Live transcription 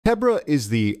Tebra is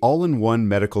the all-in-one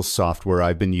medical software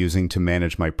I've been using to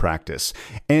manage my practice,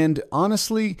 and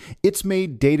honestly, it's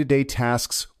made day-to-day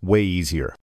tasks way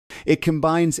easier. It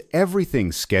combines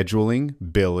everything scheduling,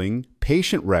 billing,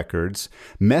 patient records,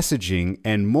 messaging,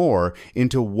 and more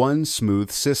into one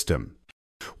smooth system.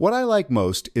 What I like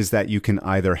most is that you can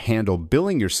either handle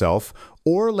billing yourself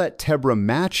or let Tebra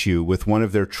match you with one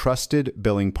of their trusted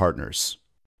billing partners.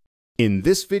 In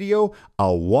this video,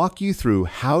 I'll walk you through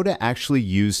how to actually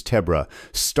use Tebra,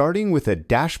 starting with a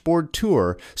dashboard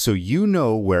tour so you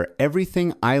know where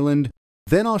everything island.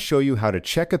 Then I'll show you how to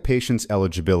check a patient's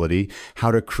eligibility,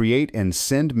 how to create and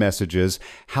send messages,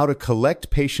 how to collect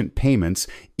patient payments,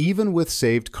 even with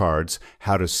saved cards,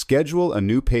 how to schedule a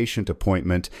new patient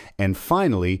appointment, and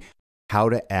finally, how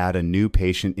to add a new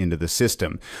patient into the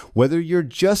system. Whether you're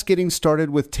just getting started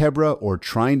with Tebra or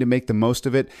trying to make the most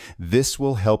of it, this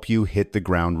will help you hit the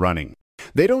ground running.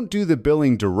 They don't do the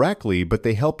billing directly, but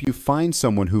they help you find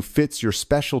someone who fits your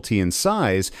specialty and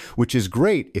size, which is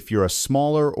great if you're a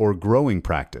smaller or growing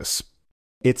practice.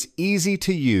 It's easy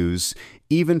to use,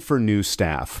 even for new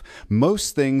staff.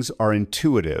 Most things are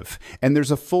intuitive, and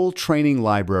there's a full training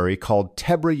library called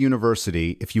Tebra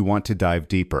University if you want to dive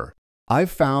deeper.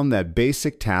 I've found that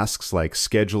basic tasks like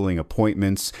scheduling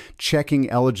appointments, checking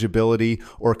eligibility,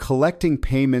 or collecting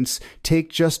payments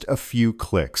take just a few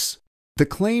clicks. The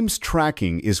claims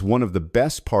tracking is one of the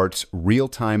best parts.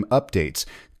 Real-time updates,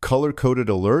 color-coded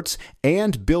alerts,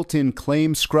 and built-in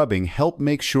claim scrubbing help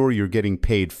make sure you're getting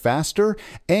paid faster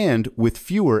and with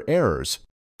fewer errors.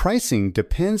 Pricing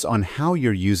depends on how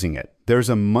you're using it. There's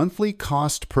a monthly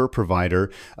cost per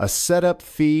provider, a setup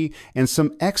fee, and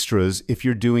some extras if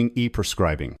you're doing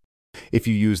e-prescribing. If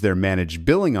you use their managed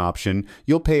billing option,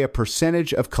 you'll pay a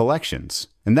percentage of collections,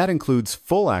 and that includes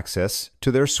full access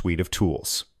to their suite of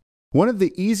tools. One of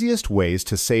the easiest ways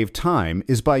to save time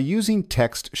is by using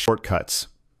text shortcuts.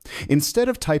 Instead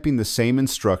of typing the same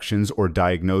instructions or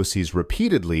diagnoses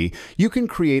repeatedly, you can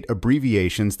create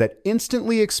abbreviations that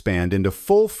instantly expand into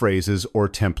full phrases or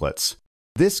templates.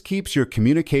 This keeps your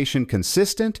communication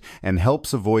consistent and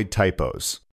helps avoid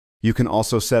typos. You can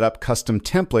also set up custom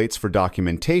templates for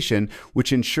documentation,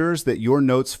 which ensures that your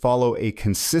notes follow a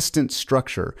consistent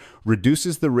structure,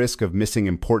 reduces the risk of missing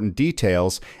important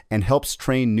details, and helps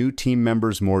train new team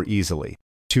members more easily.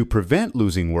 To prevent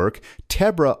losing work,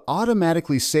 Tebra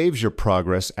automatically saves your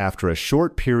progress after a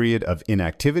short period of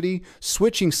inactivity,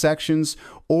 switching sections,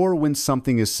 or when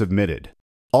something is submitted.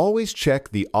 Always check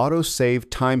the auto-save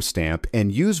timestamp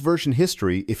and use version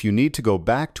history if you need to go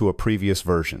back to a previous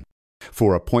version.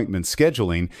 For appointment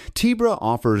scheduling, Tebra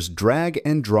offers drag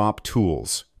and drop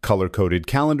tools, color-coded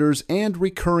calendars, and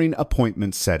recurring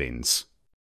appointment settings.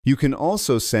 You can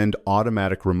also send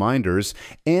automatic reminders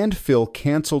and fill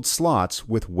canceled slots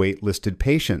with wait-listed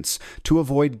patients to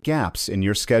avoid gaps in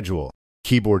your schedule.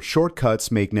 Keyboard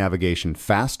shortcuts make navigation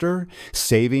faster,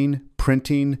 saving,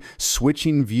 printing,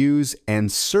 switching views,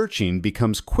 and searching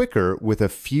becomes quicker with a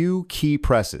few key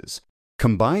presses.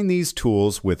 Combine these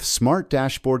tools with smart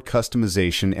dashboard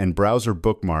customization and browser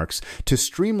bookmarks to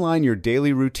streamline your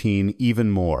daily routine even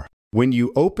more. When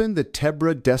you open the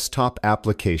Tebra desktop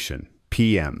application,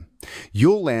 PM,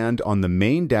 you'll land on the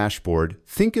main dashboard.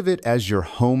 Think of it as your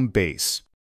home base.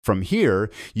 From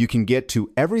here, you can get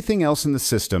to everything else in the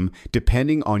system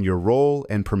depending on your role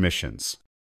and permissions.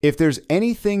 If there's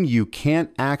anything you can't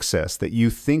access that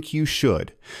you think you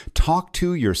should, talk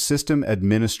to your system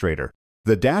administrator.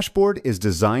 The dashboard is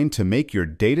designed to make your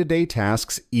day-to-day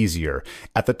tasks easier.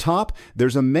 At the top,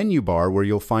 there's a menu bar where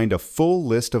you'll find a full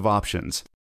list of options.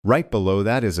 Right below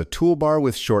that is a toolbar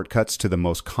with shortcuts to the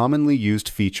most commonly used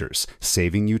features,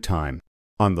 saving you time.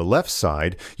 On the left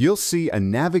side, you'll see a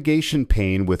navigation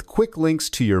pane with quick links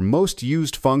to your most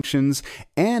used functions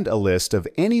and a list of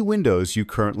any windows you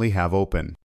currently have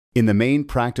open. In the main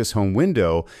Practice Home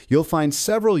window, you'll find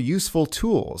several useful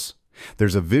tools.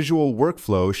 There's a visual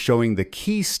workflow showing the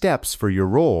key steps for your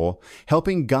role,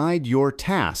 helping guide your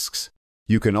tasks.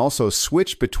 You can also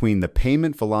switch between the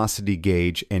payment velocity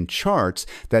gauge and charts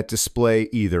that display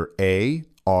either A,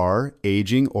 R,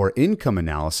 aging, or income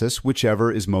analysis, whichever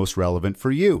is most relevant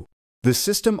for you. The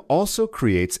system also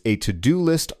creates a to-do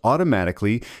list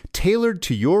automatically tailored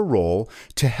to your role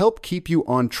to help keep you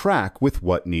on track with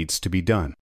what needs to be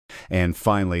done. And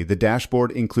finally, the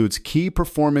dashboard includes key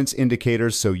performance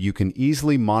indicators so you can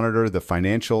easily monitor the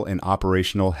financial and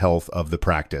operational health of the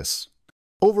practice.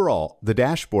 Overall, the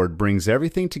dashboard brings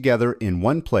everything together in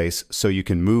one place so you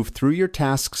can move through your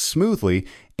tasks smoothly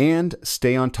and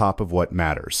stay on top of what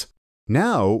matters.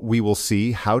 Now we will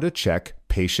see how to check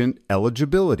patient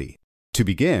eligibility. To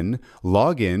begin,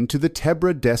 log in to the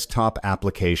Tebra desktop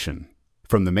application.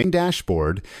 From the main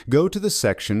dashboard, go to the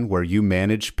section where you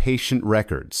manage patient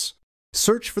records.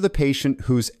 Search for the patient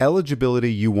whose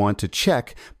eligibility you want to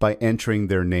check by entering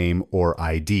their name or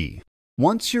ID.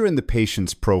 Once you're in the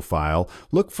patient's profile,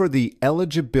 look for the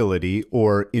Eligibility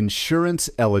or Insurance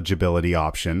Eligibility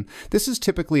option. This is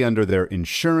typically under their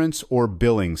Insurance or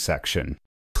Billing section.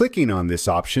 Clicking on this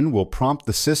option will prompt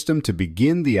the system to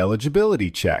begin the eligibility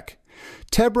check.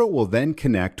 Tebra will then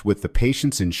connect with the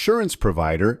patient's insurance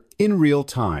provider in real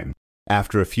time.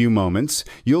 After a few moments,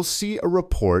 you'll see a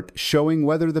report showing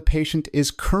whether the patient is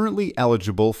currently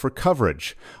eligible for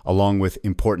coverage, along with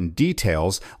important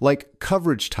details like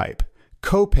coverage type,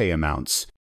 copay amounts,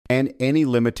 and any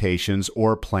limitations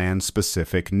or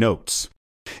plan-specific notes.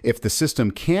 If the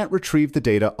system can't retrieve the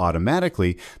data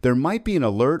automatically, there might be an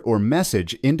alert or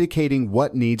message indicating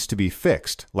what needs to be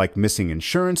fixed, like missing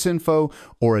insurance info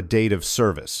or a date of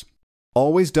service.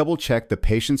 Always double-check the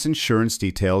patient's insurance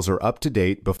details are up to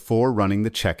date before running the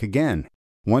check again.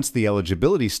 Once the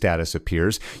eligibility status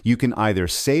appears, you can either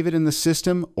save it in the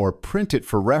system or print it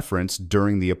for reference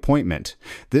during the appointment.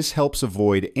 This helps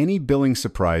avoid any billing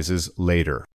surprises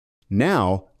later.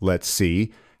 Now, let's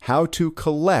see how to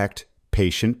collect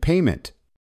patient payment.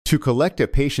 To collect a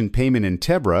patient payment in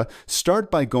Tebra, start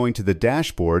by going to the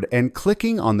dashboard and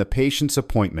clicking on the patient's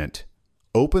appointment.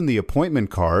 Open the appointment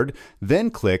card, then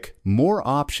click More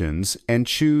Options and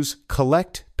choose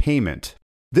Collect Payment.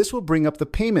 This will bring up the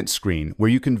payment screen where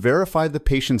you can verify the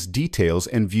patient's details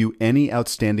and view any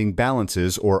outstanding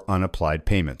balances or unapplied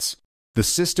payments. The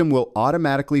system will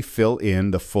automatically fill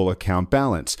in the full account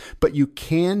balance, but you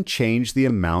can change the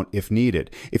amount if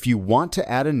needed. If you want to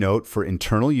add a note for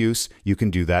internal use, you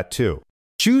can do that too.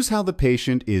 Choose how the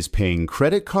patient is paying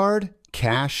credit card,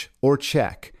 cash, or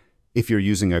check. If you're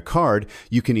using a card,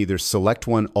 you can either select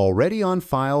one already on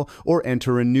file or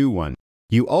enter a new one.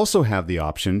 You also have the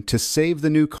option to save the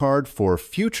new card for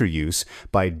future use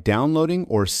by downloading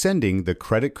or sending the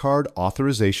credit card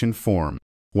authorization form.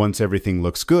 Once everything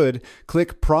looks good,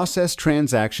 click Process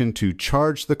Transaction to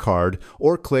charge the card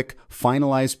or click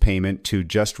Finalize Payment to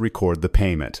just record the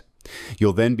payment.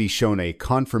 You'll then be shown a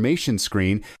confirmation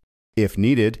screen. If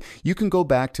needed, you can go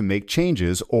back to make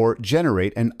changes or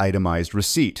generate an itemized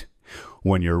receipt.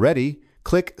 When you're ready,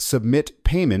 click Submit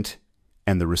Payment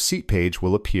and the receipt page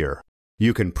will appear.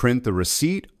 You can print the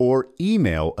receipt or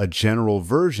email a general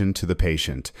version to the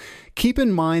patient. Keep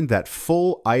in mind that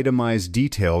full itemized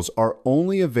details are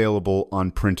only available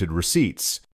on printed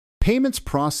receipts. Payments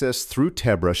processed through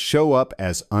Tebra show up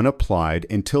as unapplied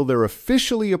until they're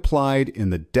officially applied in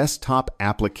the desktop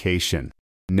application.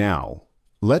 Now,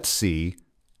 let's see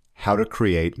how to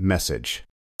create message.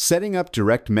 Setting up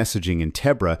direct messaging in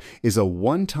Tebra is a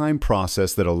one-time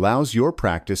process that allows your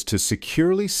practice to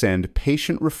securely send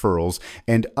patient referrals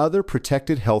and other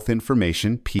protected health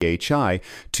information, PHI,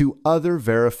 to other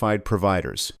verified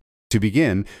providers. To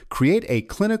begin, create a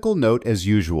clinical note as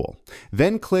usual.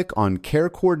 Then click on Care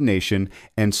Coordination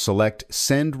and select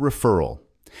Send Referral.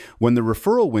 When the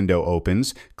referral window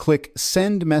opens, click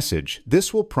Send Message.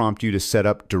 This will prompt you to set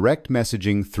up direct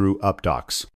messaging through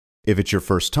UpDocs. If it's your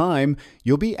first time,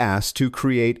 you'll be asked to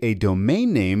create a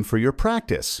domain name for your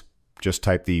practice. Just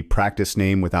type the practice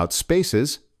name without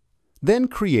spaces, then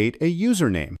create a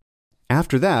username.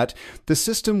 After that, the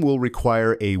system will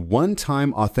require a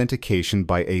one-time authentication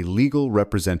by a legal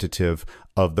representative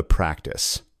of the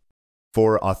practice.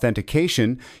 For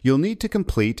authentication, you'll need to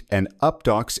complete an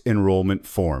UpDocs enrollment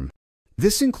form.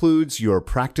 This includes your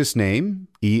practice name,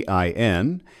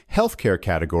 EIN, healthcare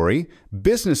category,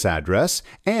 business address,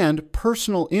 and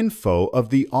personal info of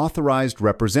the authorized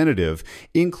representative,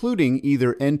 including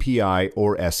either NPI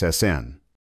or SSN.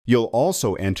 You'll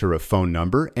also enter a phone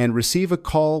number and receive a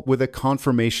call with a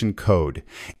confirmation code.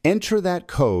 Enter that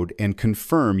code and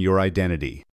confirm your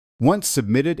identity. Once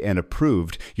submitted and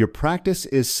approved, your practice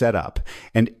is set up,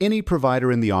 and any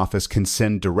provider in the office can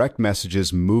send direct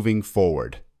messages moving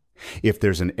forward. If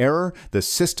there's an error, the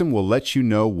system will let you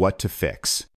know what to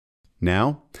fix.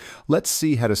 Now, let's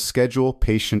see how to schedule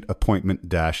patient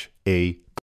appointment-A.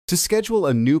 To schedule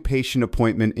a new patient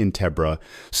appointment in Tebra,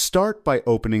 start by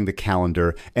opening the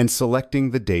calendar and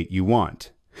selecting the date you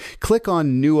want. Click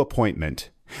on New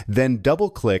Appointment, then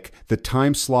double-click the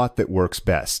time slot that works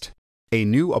best. A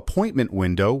new appointment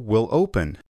window will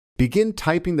open. Begin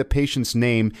typing the patient's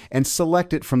name and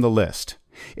select it from the list.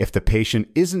 If the patient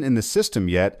isn't in the system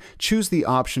yet, choose the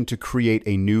option to create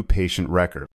a new patient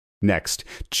record. Next,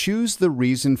 choose the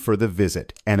reason for the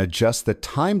visit and adjust the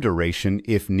time duration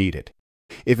if needed.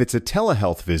 If it's a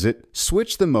telehealth visit,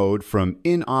 switch the mode from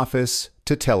in-office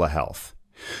to telehealth.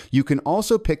 You can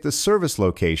also pick the service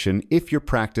location if your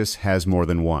practice has more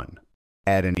than one.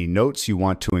 Add any notes you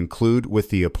want to include with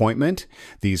the appointment.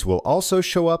 These will also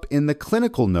show up in the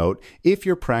clinical note if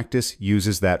your practice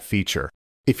uses that feature.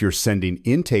 If you're sending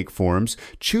intake forms,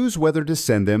 choose whether to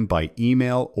send them by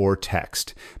email or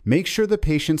text. Make sure the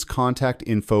patient's contact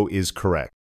info is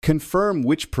correct. Confirm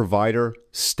which provider,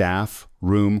 staff,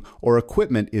 room, or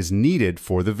equipment is needed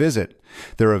for the visit.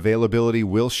 Their availability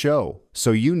will show,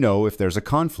 so you know if there's a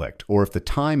conflict or if the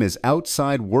time is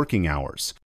outside working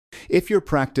hours. If your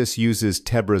practice uses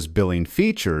Tebra's billing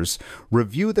features,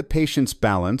 review the patient's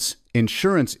balance,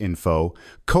 insurance info,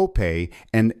 copay,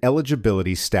 and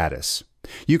eligibility status.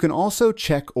 You can also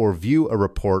check or view a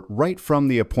report right from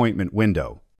the appointment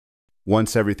window.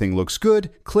 Once everything looks good,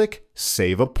 click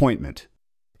Save Appointment.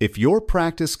 If your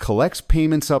practice collects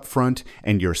payments upfront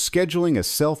and you're scheduling a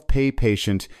self-pay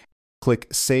patient, click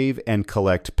Save and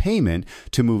Collect Payment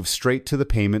to move straight to the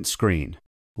payment screen.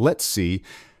 Let's see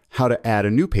how to add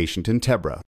a new patient in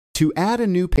Tebra. To add a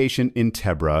new patient in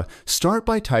Tebra, start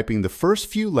by typing the first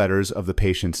few letters of the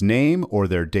patient's name or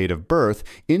their date of birth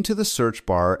into the search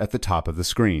bar at the top of the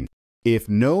screen. If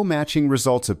no matching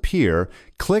results appear,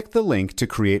 click the link to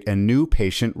create a new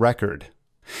patient record.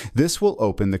 This will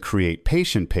open the Create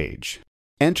Patient page.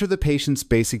 Enter the patient's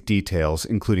basic details,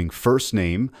 including first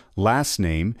name, last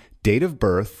name, date of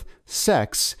birth,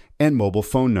 sex, and mobile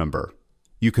phone number.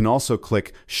 You can also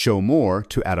click Show More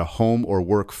to add a home or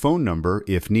work phone number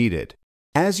if needed.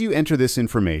 As you enter this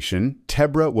information,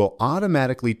 Tebra will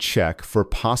automatically check for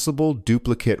possible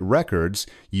duplicate records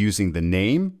using the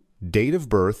name, date of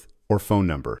birth, or phone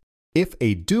number. If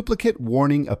a duplicate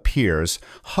warning appears,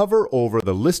 hover over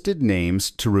the listed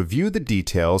names to review the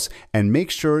details and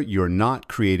make sure you're not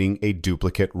creating a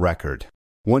duplicate record.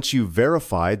 Once you've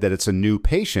verified that it's a new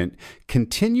patient,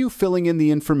 continue filling in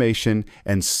the information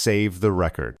and save the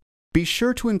record. Be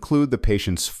sure to include the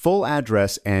patient's full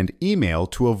address and email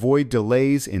to avoid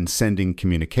delays in sending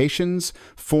communications,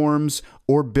 forms,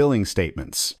 or billing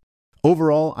statements.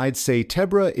 Overall, I'd say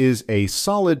Tebra is a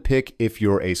solid pick if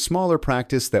you're a smaller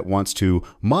practice that wants to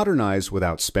modernize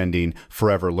without spending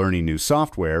forever learning new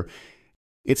software.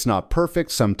 It's not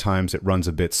perfect, sometimes it runs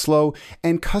a bit slow,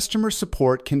 and customer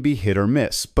support can be hit or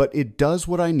miss, but it does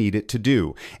what I need it to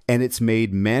do, and it's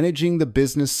made managing the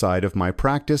business side of my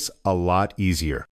practice a lot easier.